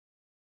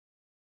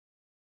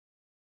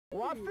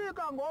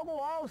Wafika ngoku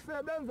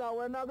wawusebenza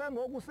wena ke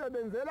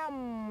ngokusebenzela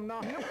mna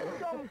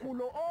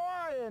umkhulu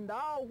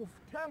owayendawo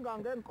ukuthenga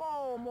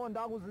ngenkomo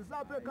ndakuzisa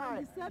apha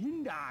ekhaya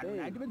yindalo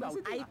nathi benza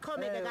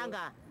ayiqhomeke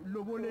kangaka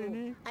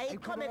loboleni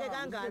ayiqhomeke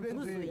kangaka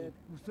nzuzweni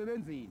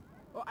usebenzeni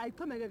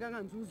ayiqhomeke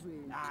kangaka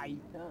nzuzweni hayi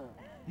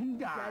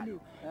yindalo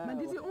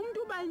mandithi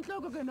umuntu uba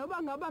inhloko ke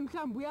noba ngaba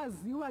mhlawumbe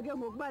uyaziwa ke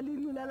ngokuba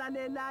lincula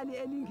lalelali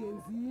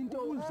elingenzi into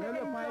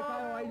uzele phaya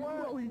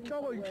ekhaya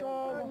uyinhloko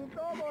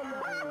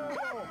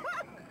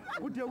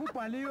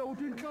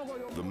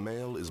The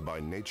male is by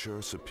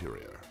nature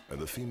superior and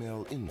the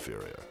female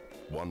inferior.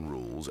 One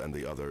rules and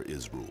the other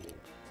is ruled.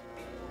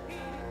 He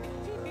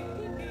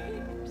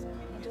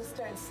just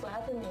started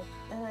slapping me,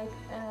 and I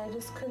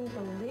just couldn't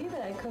believe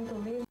it. I couldn't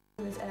believe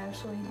he was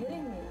actually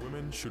hitting me.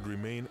 Women should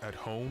remain at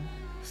home,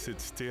 sit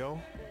still,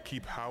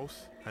 keep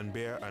house, and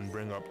bear and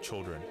bring up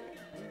children.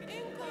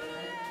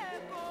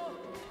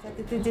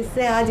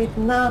 जिससे आज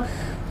इतना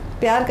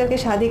प्यार करके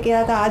शादी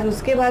किया था आज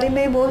उसके बारे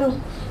में ही बोलूं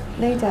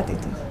नहीं चाहती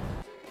थी.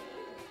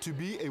 To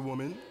be a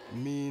woman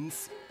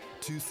means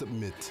to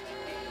submit.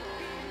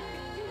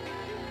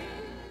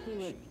 He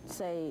would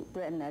say,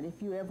 threaten that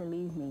if you ever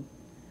leave me,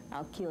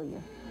 I'll kill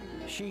you.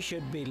 She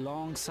should be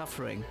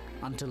long-suffering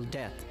until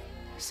death,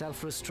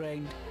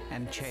 self-restrained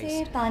and chaste.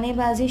 से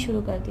तानेबाजी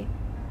शुरू कर दी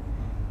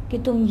कि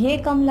तुम ये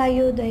कम लाई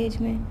हो दहेज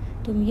में,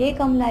 तुम ये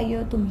कम लाई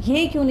हो, तुम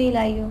ये क्यों नहीं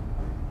लाई हो,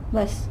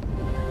 बस.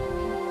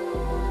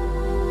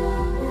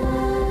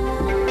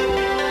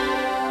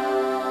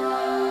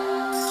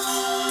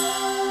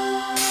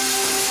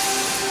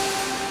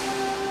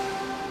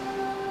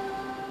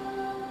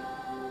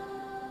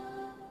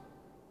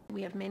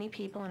 We have many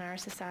people in our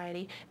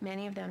society,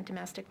 many of them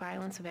domestic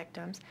violence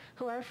victims,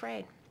 who are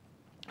afraid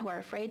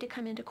to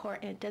come into court,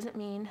 and it doesn't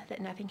mean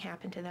that nothing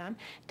happened to them.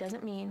 It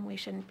doesn't mean we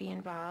shouldn't be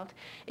involved.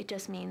 It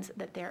just means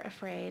that they're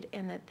afraid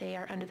and that they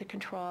are under the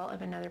control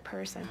of another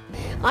person.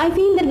 I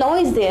feel the law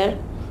is there,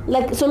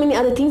 like so many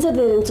other things are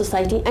there in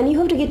society, and you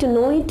have to get to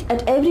know it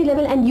at every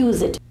level and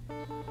use it.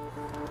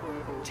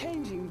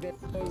 Changing the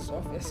laws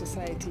of a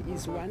society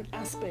is one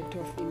aspect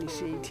of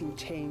initiating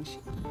change.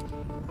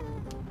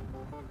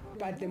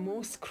 But the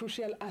most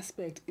crucial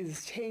aspect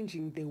is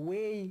changing the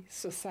way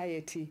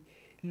society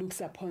looks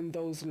upon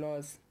those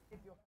laws.